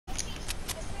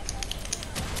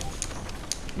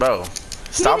Bro,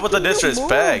 stop with the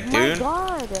disrespect, dude.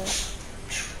 My God.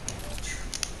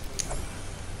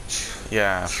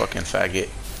 Yeah, fucking faggot.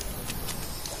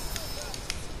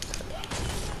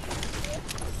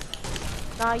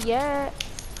 Not yet.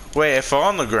 Wait, it fell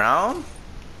on the ground?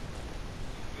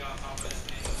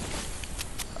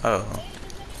 Oh.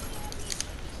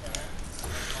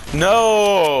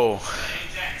 No!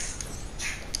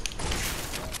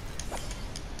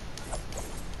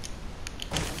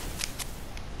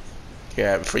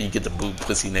 Yeah, before you get the boot,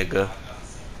 pussy nigga.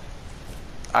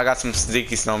 I got some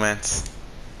sticky snowmans.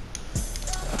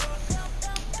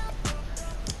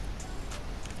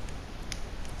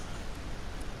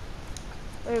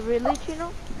 Wait, really,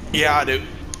 Chino? Yeah, I do.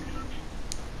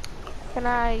 Can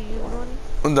I use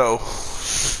one? No.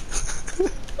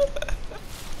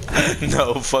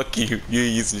 No, fuck you. You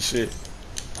ain't using shit.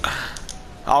 I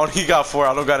only got 4.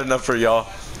 I don't got enough for y'all.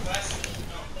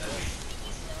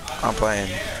 I'm playing.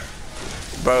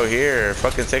 Bro, here.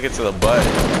 Fucking take it to the butt.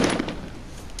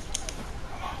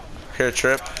 Here,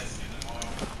 Trip.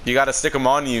 You gotta stick them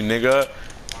on you, nigga.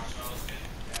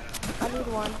 I need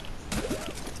one.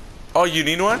 Oh, you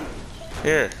need one?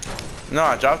 Here. No,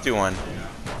 I dropped you one.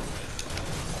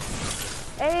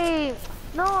 Hey,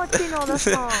 no, Chino, that's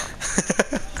not.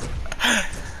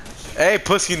 Hey,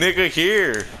 pussy nigga,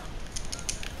 here.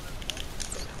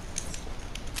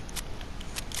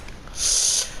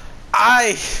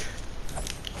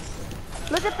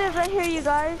 Look at this right here, you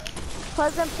guys.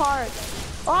 Pleasant Park.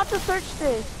 I'll have to search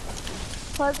this.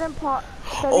 Pleasant Park.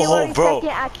 Oh, bro. 2nd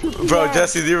at 2 p.m. Bro,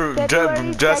 Jesse,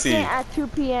 Jesse. 2nd at 2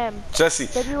 p.m. Jesse,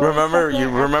 February remember 2nd you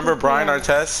at remember 2 Brian p.m.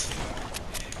 Artest?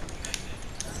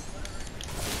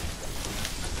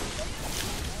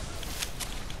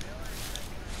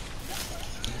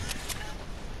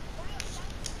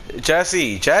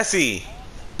 Jesse.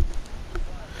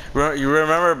 You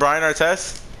remember Brian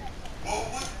Artest?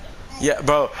 Yeah,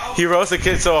 bro. He roasted a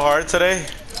kid so hard today.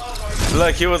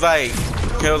 Look, he was like,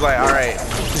 all right.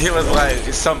 He was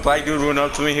like, some black dude went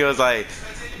up to me. He was like,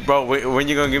 bro, when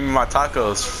you gonna give me my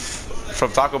tacos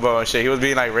from Taco Bell and shit? He was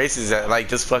being like racist, like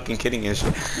just fucking kidding and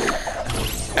shit.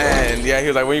 And yeah, he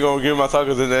was like, when you gonna give me my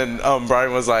tacos? And then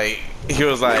Brian was like, he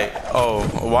was like, oh,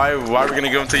 why are we gonna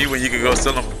give them to you when you can go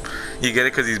steal them? You get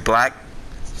it because he's black?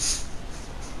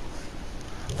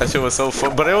 That shit was so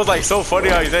fun, but it was like so funny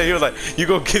how he said, he was like, you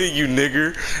go get it, you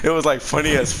nigger. It was like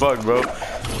funny as fuck, bro.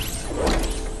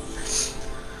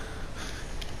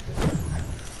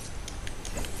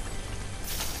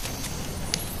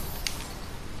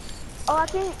 Oh,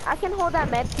 I can hold that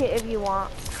med kit if you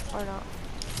want, or not.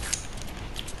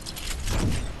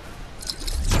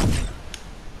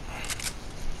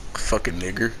 Fucking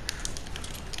nigger.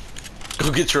 Go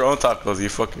get your own tacos, you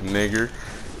fucking nigger.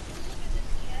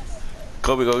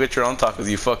 Kobe, go get your own tacos,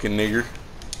 you fucking nigger.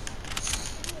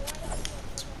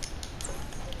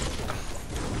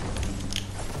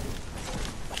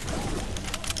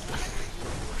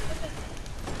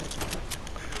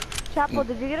 Chapo,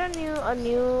 did you get a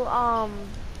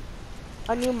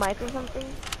new mic or something?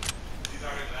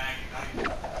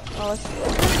 Oh, you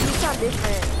sound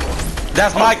different.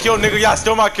 That's my kill, nigga. Y'all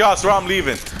still my kill. I swear I'm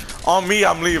leaving. On me,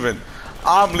 I'm leaving.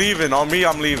 I'm leaving. On me,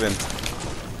 I'm leaving.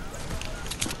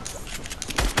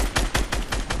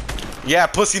 Yeah,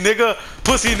 pussy nigga.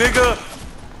 Pussy nigga.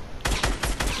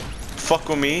 Fuck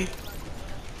with me.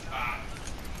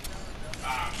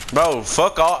 Bro,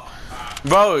 fuck off.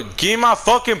 Bro, give me my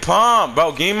fucking pump.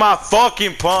 Bro, give me my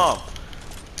fucking pump.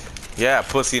 Yeah,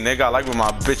 pussy nigga. I like when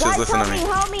my bitches Guys, listen to me.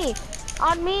 Help me.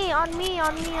 On me.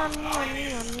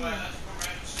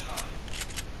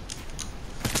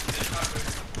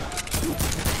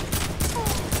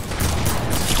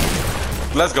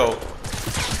 Let's go.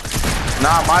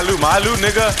 Nah, my loot,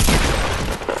 nigga.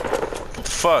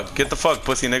 Get the fuck,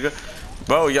 pussy nigga.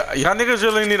 Bro, y'all niggas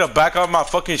really need to back up my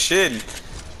fucking shit.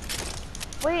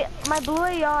 Wait, my blue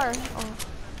AR. Oh,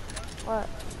 what?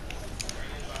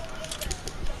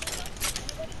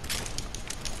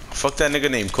 Fuck that nigga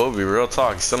named Kobe, real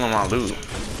talk. He's stealing my loot.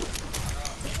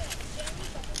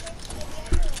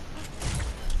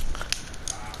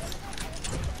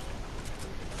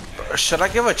 Should I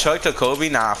give a chug to Kobe?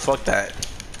 Nah, fuck that.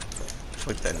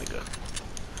 Fuck that nigga.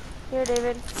 Here,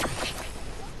 David.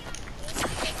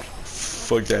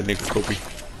 Fuck that nigga, Kobe.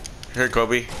 Here,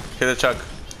 Kobe. Here the chug.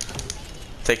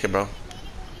 Take it, bro.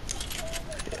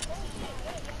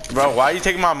 Bro, why are you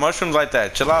taking my mushrooms like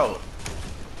that? Chill out.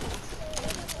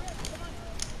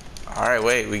 Alright,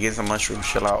 wait. We get some mushrooms.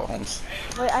 Chill out, Holmes.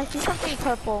 Wait, I see something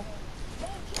purple.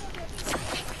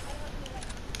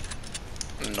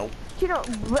 Nope. Chino,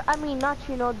 I mean, not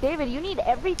Chino. David, you need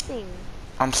everything.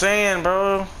 I'm saying,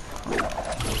 bro.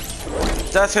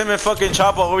 That's him and fucking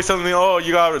Choppa always telling me, oh,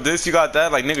 you got this, you got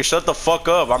that. Like, nigga, shut the fuck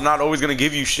up. I'm not always gonna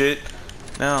give you shit.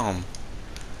 Damn.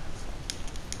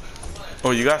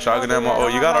 Oh, you got shotgun ammo. Oh,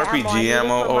 you got RPG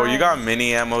ammo. Oh, you got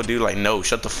mini ammo, dude. Like, no,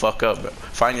 shut the fuck up, bro.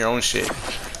 Find your own shit.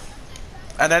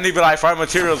 And then he'd be like, find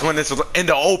materials when it's in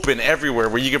the open everywhere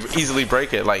where you can easily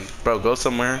break it. Like, bro, go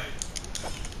somewhere.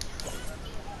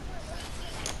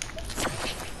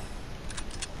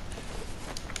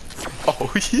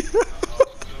 Oh, yeah.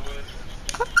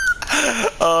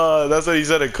 That's what he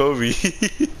said at Kobe.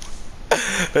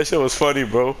 That shit was funny,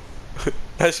 bro.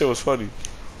 That shit was funny.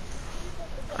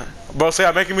 Bro, say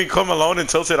I'm making me come alone and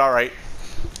tilt it, alright.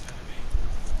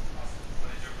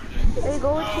 Hey,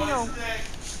 go with Chino.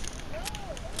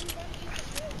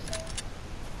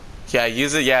 Yeah,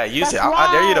 use it. Yeah, use That's it.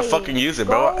 I dare you to right. fucking use it,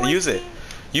 bro. Go Use with it. me.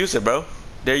 Use it, bro.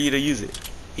 Dare you to use it.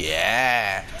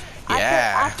 Yeah.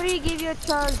 Yeah. After you give you a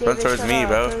chance, Run David, towards me, up.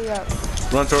 bro. Hurry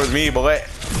up. Run towards me, boy.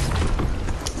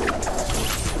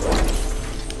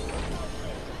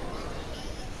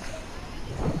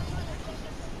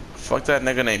 Fuck that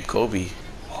nigga named Kobe.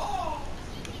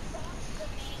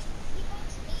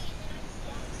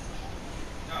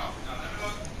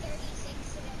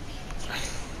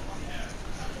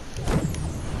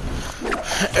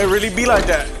 It really be like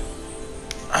that.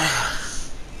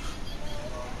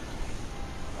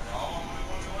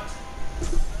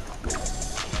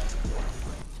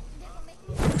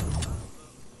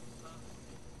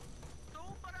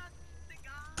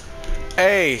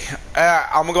 Hey,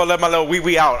 I'm gonna go let my little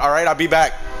wee out. All right, I'll be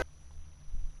back.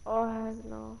 Oh, heck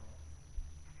no.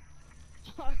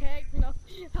 Oh heck no.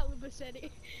 Haliba said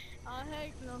it. Oh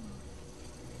heck no.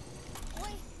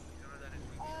 Wait.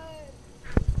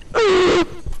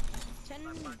 10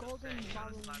 golden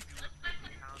bottles.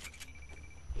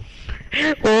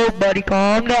 Oh, buddy,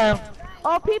 calm down.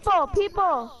 Oh,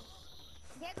 people.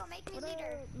 Diego, make me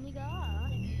leader. Nigga.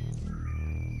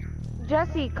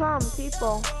 Jesse, come,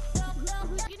 people. No,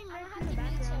 who's getting ready in the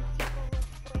background?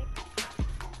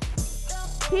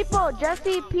 People,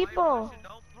 Jesse, people.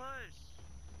 Don't push.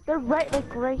 They're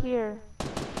right here.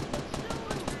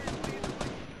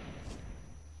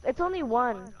 It's only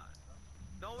one.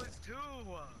 No, it's two.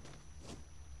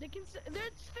 They can.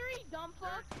 There's 3, dumb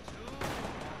fuck.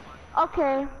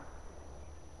 Okay.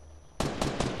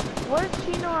 Where's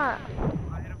Chino at?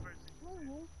 I hit him first.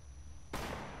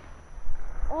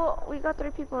 Oh, we got 3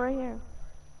 people right here.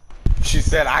 She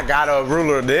said, I got a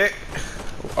ruler, dick.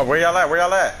 Oh, where y'all at? Where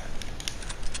y'all at?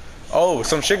 Oh,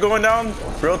 some shit going down?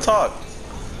 Real talk.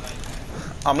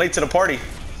 I'm late to the party.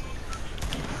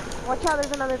 Watch out,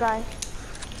 there's another guy.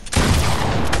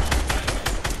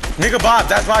 Nigga Bob,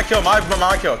 that's my kill. My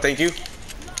kill. Thank you.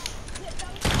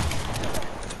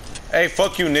 Hey,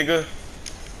 fuck you, nigga.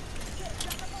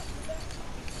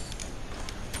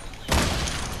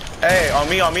 Hey, on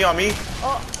me.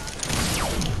 Oh,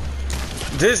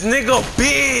 This nigga,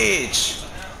 bitch.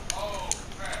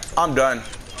 I'm done.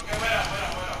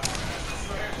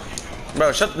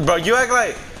 Bro, you act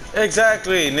like,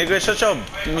 exactly, nigga, shut your,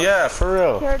 yeah, for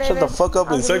real. Here, Shut the David. fuck up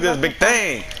I'll and give suck you this back big the phone.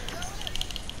 thing.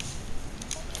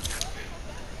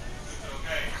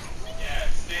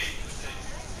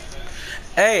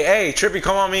 Hey, Trippy,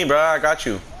 come on me, bro. I got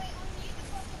you.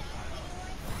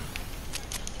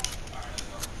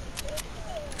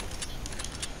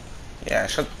 Yeah,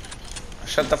 shut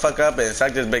the fuck up and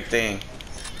suck this big thing.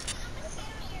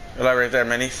 You're like right there,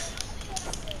 Minis.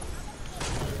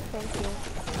 thank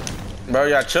you. Bro,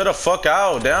 yeah, chill the fuck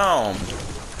out, down.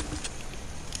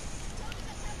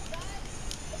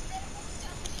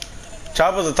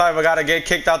 Chopper's the type of guy to get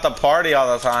kicked out the party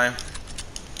all the time.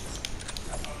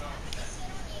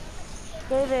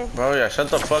 David, Bro, yeah, shut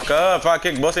the fuck up. If I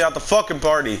kick Bussy out the fucking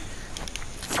party.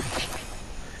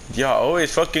 Y'all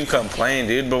always fucking complain,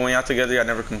 dude, but when y'all together, y'all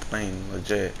never complain.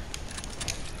 Legit.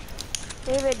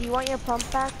 David, do you want your pump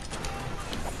back?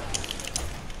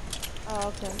 Oh,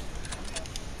 okay.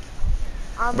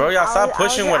 Bro, y'all stop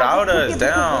pushing without us,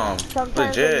 damn. Sometimes when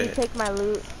Legit. you take my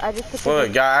loot, I just took Fuck,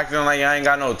 it. y'all acting like y'all ain't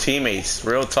got no teammates.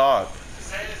 Real talk.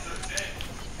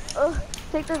 Oh,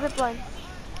 take the zip line.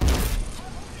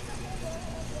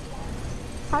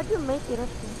 How'd you make it up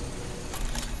there?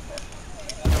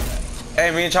 Hey,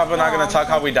 me and Chopper not gonna talk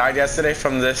how we died yesterday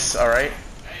from this, alright?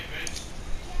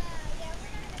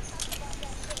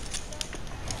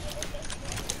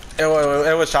 It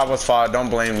was Chopper's fault, don't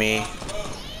blame me.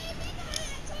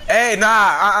 Hey,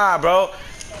 nah, bro.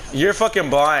 You're fucking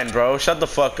blind, bro. Shut the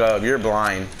fuck up. You're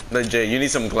blind. Legit. You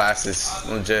need some glasses.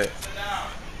 Legit.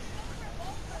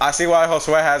 I see why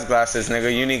Josue has glasses,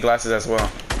 nigga. You need glasses as well.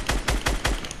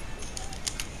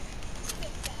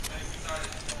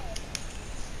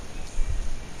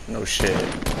 No shit.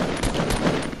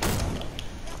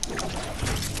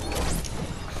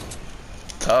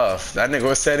 Tough. That nigga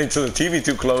was setting to the TV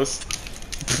too close.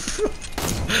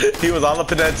 He was all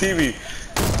up in that TV.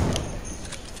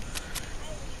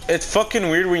 It's fucking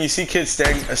weird when you see kids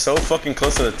standing so fucking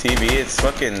close to the TV. It's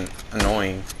fucking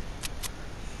annoying.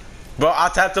 But I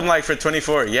tapped them like for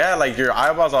 24. Yeah, like your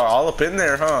eyeballs are all up in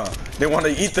there, huh? They want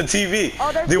to eat the TV.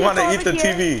 Oh, they want to eat the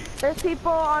here. TV. There's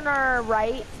people on our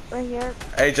right here.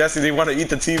 Hey Jesse, they want to eat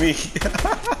the TV.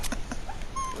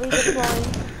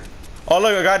 Redeploying. Oh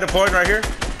look, a guy deploying right here.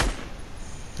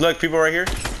 Look, people right here.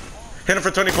 Hit him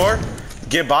for 24.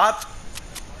 Get bopped.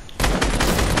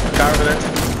 Guy over there.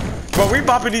 But we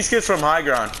bopping these kids from high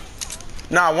ground.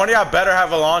 Nah, one of y'all better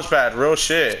have a launch pad. Real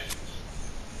shit.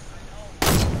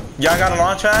 Y'all got a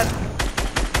launch pad?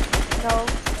 No.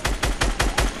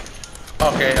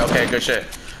 Okay, good shit.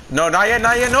 No, not yet,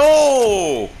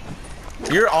 no!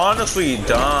 You're honestly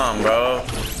dumb, bro.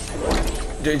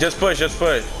 Just push.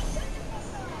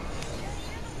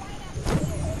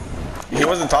 He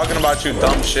wasn't talking about you,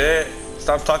 dumb shit.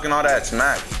 Stop talking all that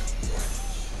smack.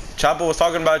 Chopper was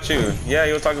talking about you. Yeah,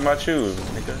 he was talking about you,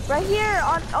 nigga. Right here,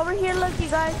 over here, look, you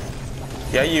guys.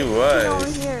 Yeah, you was.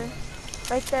 Over here.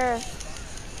 Right there.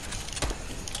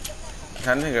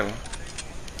 That nigga.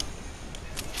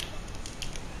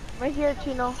 Right here,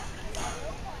 Chino.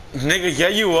 Nigga, yeah,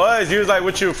 you was. He was like,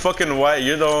 "What you fucking white?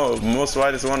 You're the most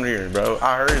whitest one here, bro."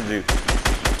 I heard you.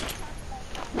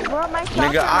 Bro, my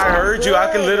Nigga, I heard you. I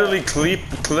can literally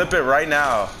clip it right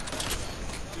now.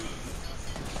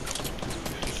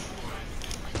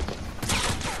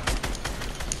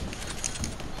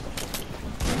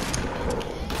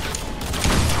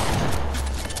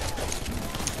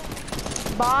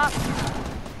 Bop.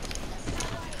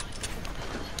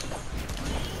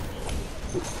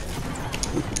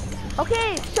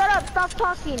 Okay, shut up. Stop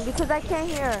talking because I can't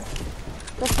hear.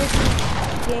 The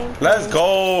freaking game. Let's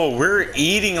go. We're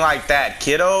eating like that,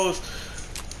 kiddos.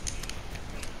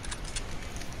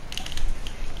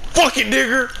 Fucking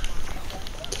nigger.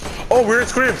 Oh, we're in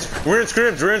scrims. We're in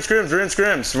scrims. We're in scrims. We're in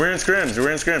scrims. We're in scrims.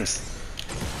 We're in scrims.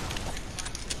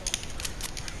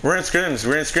 We're in scrims.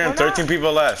 We're in scrims. 13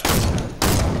 people left.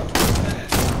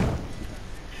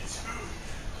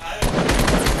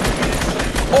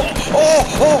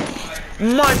 Oh!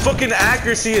 My fucking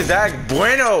accuracy is that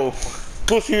bueno.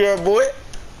 Pussy ass boy.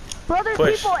 Bro, there's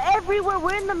Push. people everywhere.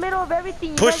 We're in the middle of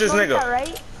everything. You Push guys this notice nigga. that,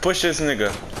 right? Push this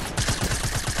nigga.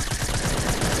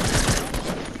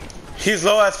 He's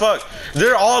low as fuck.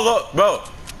 They're all low. Bro,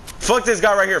 fuck this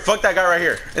guy right here. Fuck that guy right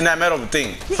here. In that metal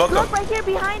thing. Fuck him. Look right here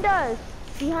behind us.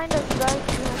 Behind us, guys.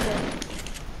 Behind us.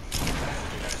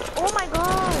 Oh my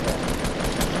god.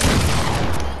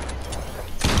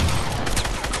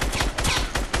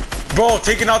 Bro,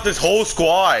 taking out this whole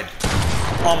squad.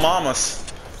 On mamas.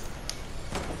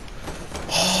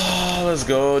 Oh, let's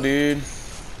go, dude.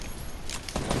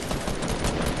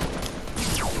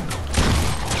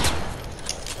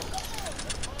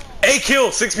 Eight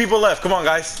kills, 6 people left. Come on,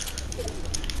 guys.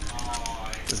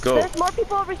 Let's go. There's more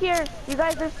people over here. You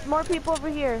guys, there's more people over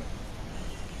here.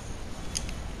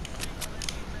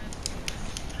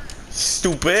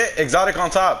 Stupid. Exotic on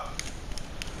top.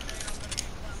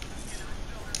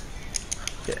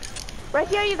 Yeah. Right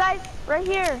here, you guys. Right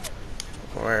here.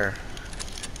 Where?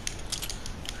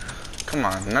 Come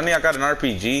on. None of y'all got an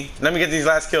RPG. Let me get these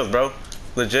last kills, bro.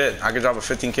 Legit. I could drop a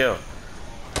 15 kill.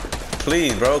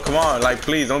 Please, bro. Come on. Like,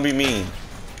 please, don't be mean.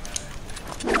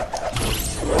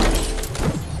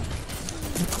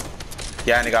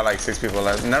 Yeah, and he got like 6 people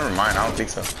left. Never mind. I don't think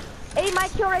so. Hey, my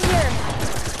kill right here.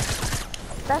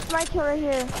 That's my kill right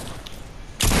here.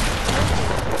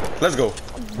 Let's go.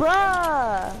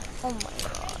 Bruh. Oh my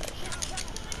god.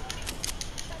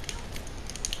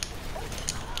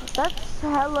 That's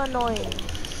hella annoying.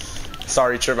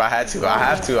 Sorry, Trip. I had to. I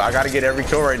have to. I gotta get every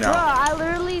kill right now. Bro, I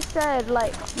literally said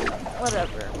like,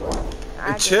 whatever.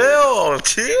 Chill,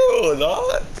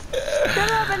 dog.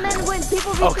 Shut up, and then when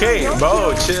people be Okay, saying,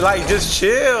 bro, chill. chill, like just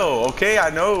chill. Okay, I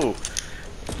know.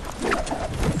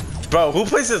 Bro, who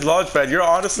plays this launchpad? You're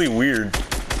honestly weird.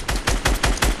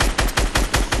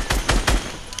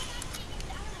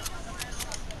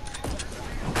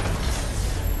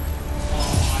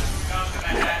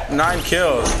 Nine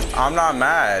kills. I'm not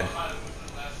mad.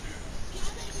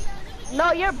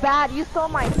 No, you're bad. You stole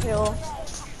my kill.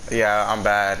 Yeah, I'm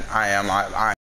bad. I am.